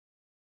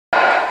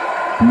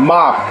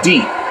Mobb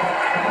deep.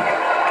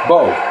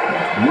 Bo.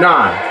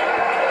 Nyne.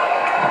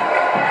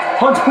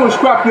 Hunt's Point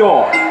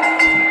Scrapyard.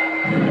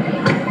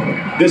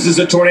 This is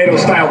a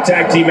tornado-style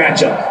tag team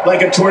matchup.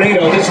 Like a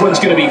tornado, this one's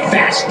going to be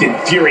fast and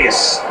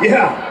furious.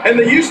 Yeah, and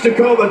they used to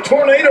call the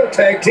tornado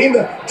tag team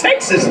the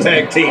Texas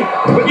tag team.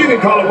 But you can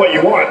call it what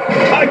you want.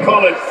 I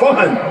call it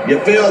fun.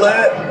 You feel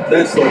that?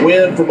 That's the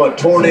wind from a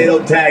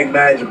tornado tag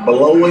match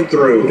blowing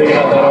through. Think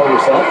about that all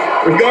yourself?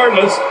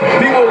 Regardless,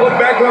 people will look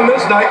back on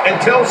this night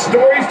and tell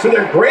stories to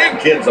their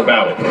grandkids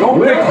about it.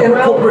 Don't pick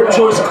inappropriate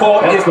choice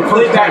call if the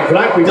playback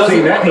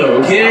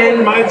doesn't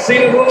begin Might see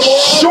it a little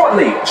more.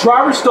 shortly.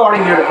 Try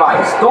restarting your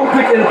device. Don't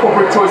pick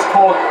inappropriate choice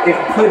call if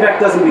playback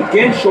doesn't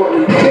begin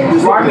shortly.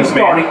 Try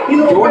restarting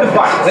your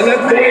device. And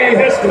that's the way he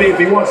has to be if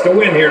he wants to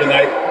win here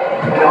tonight.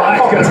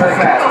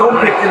 Don't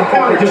pick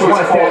inappropriate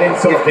choice call if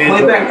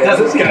playback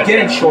doesn't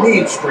begin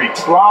shortly.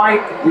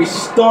 Try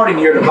restarting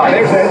your device.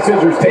 There's that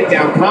scissors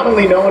takedown,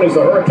 commonly known as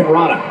the Hurricane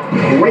Rana.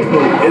 Great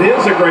move. It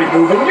is a great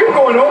move, and you're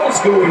going old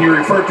school when you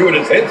refer to it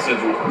as head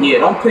scissors.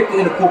 Yeah, don't pick the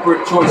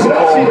inappropriate choice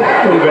call. If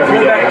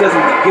playback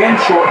doesn't begin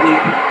shortly,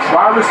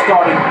 try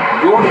restarting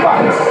your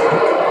device.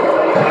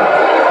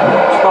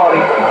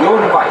 Starting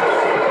your device.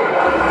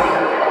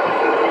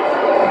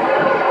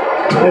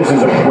 This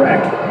is a wreck.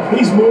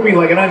 He's moving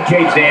like an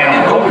uncaged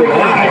animal. Don't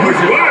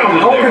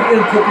pick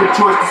inappropriate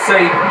choice to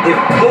say if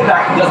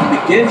playback doesn't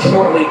begin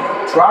shortly,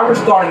 try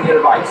restarting your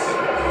device.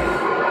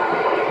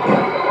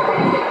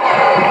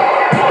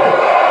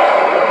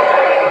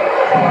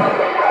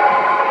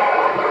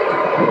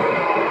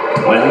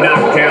 A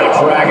knockout,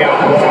 drag-out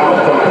brawl,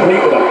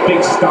 complete with a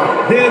big stomp.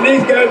 Man,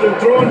 these guys are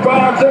throwing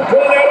bombs. They're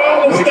pulling out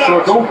all the Make stops.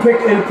 sure don't pick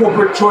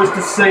inappropriate choice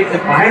to say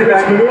if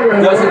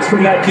playback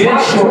doesn't begin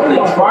shortly,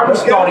 try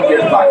restarting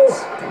your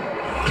device.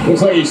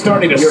 Looks like he's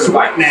starting to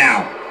sweat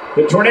now.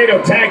 The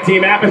tornado tag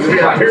team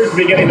atmosphere appears to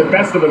be getting the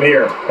best of him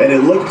here. And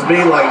it looks to me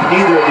like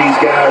neither of these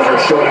guys are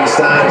showing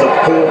signs of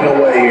pulling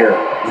away here.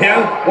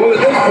 Yeah, well,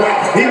 at this point,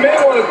 he may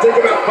want to think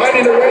about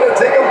finding a way to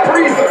take a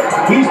breather.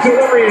 He's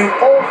delivering an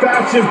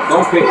old-fashioned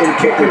Don't pick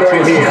inappropriate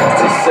choice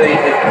to say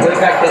if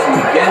playback doesn't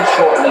begin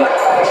shortly,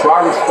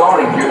 try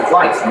restarting your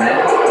device, man.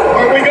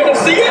 Are we going to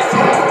see it?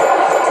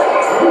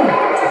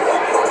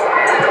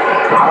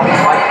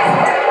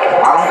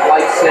 I don't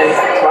like saying,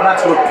 try not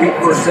to repeat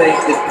per se,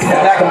 if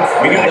playback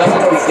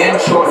doesn't begin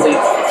shortly,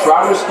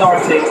 try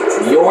restarting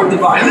your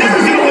device. And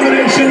there's the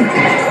elimination.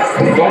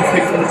 Don't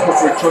pick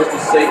inappropriate choice to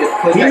say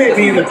if He may playback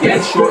be in the doesn't begin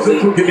best shortly,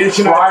 physical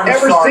condition try I've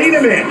ever restarting seen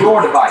him in.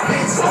 your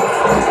device.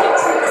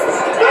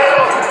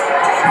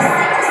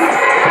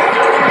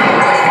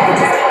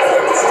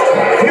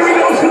 Here he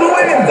goes for the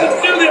win.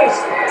 Let's do this.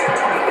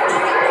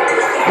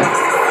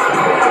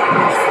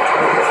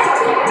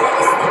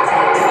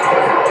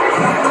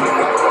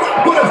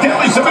 What a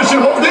deadly submission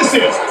hold this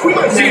is. We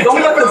might see a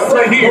Don't let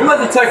right here. don't let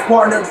the tech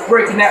partner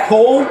break in that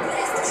hole.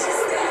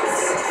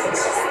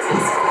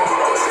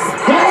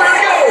 Where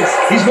he goes.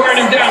 He's wearing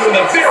him down with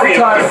a very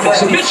effective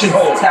submission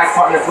hold. Tag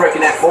partner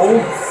breaking that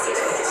hole.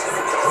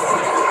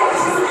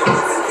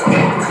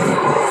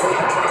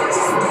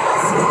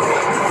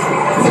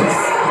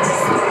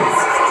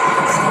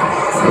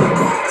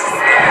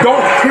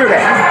 Don't hear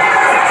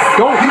that.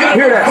 Don't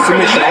hear that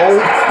submission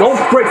hole. Don't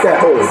break that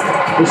hole.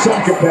 For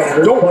some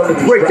competitors, Don't part of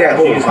the break that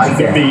hole strategy is like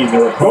to that. demean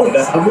their opponent.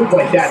 A move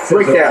like that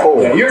Break that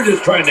hole. Yeah, you're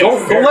just trying to.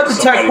 Don't let the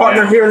tag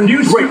partner hear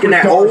you breaking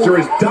that hole Superstars are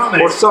as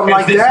dominant or something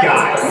as like this that.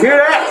 guy. Hear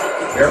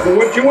that? Careful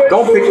what you wish.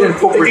 Don't pick an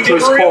inappropriate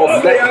choice call.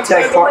 Let the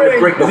tag partner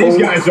break the These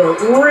hole. guys are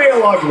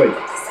real ugly.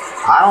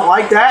 I don't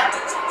like that.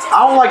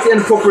 I don't like the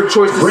inappropriate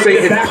choice to Bring say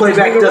it if back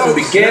playback between the doesn't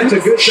ropes. begin That's a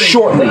good thing.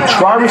 shortly.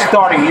 Try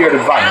restarting your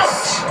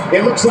device.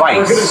 It looks like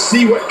we're going to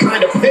see what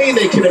kind of pain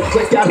they can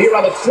inflict out here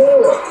on the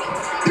floor.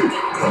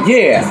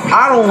 Yeah,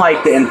 I don't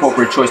like the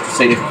inappropriate choice to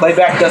say if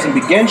playback doesn't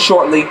begin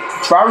shortly.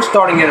 Try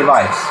restarting your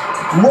device.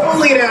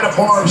 Rolling out of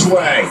harm's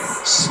way.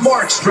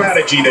 Smart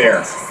strategy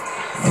there.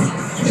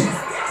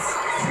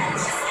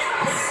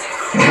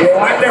 Well,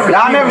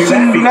 I've never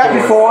seen him do that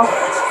before.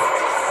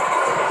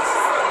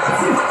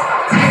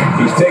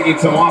 He's taking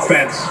some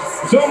offense.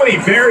 So many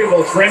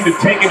variables for him to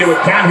take into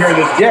account here in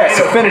this. Yeah, it's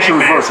a finisher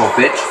reversal,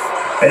 bitch.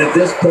 And at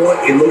this point,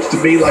 it looks to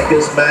me like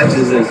this match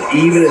is as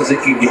even as it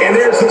can get. And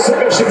there's the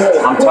submission hold.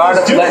 I'm tired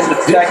of letting the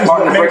tag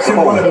partner break the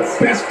hole.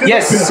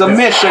 Yes,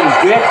 submission,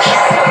 bitch.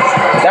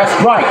 That's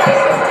right.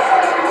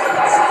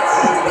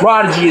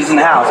 Prodigy is in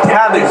the house.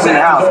 Havoc is in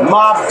the house.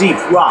 Mobb deep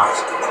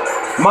rocks.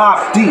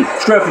 Mobb deep.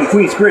 Straight from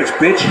Queensbridge,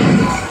 bitch.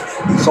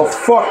 So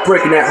fuck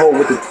breaking that hole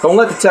with it. Don't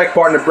let the tag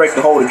partner break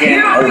the hole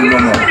again. Oh, no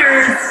more.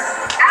 Winners,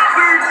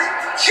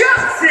 Albert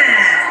Johnson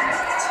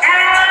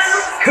and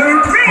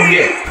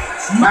Kareem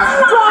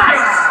Mobb.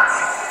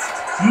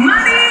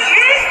 Money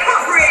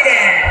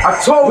Incorporated.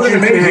 I told you to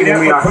be hanging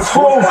me. I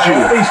told All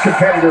you. these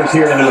competitors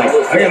here tonight.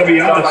 I gotta be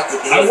honest,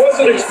 I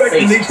wasn't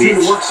expecting these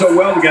two to work so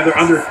well together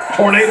under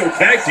tornado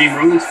tag team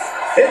rules.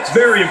 It's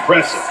very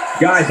impressive.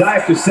 Guys, I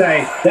have to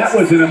say, that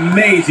was an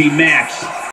amazing match.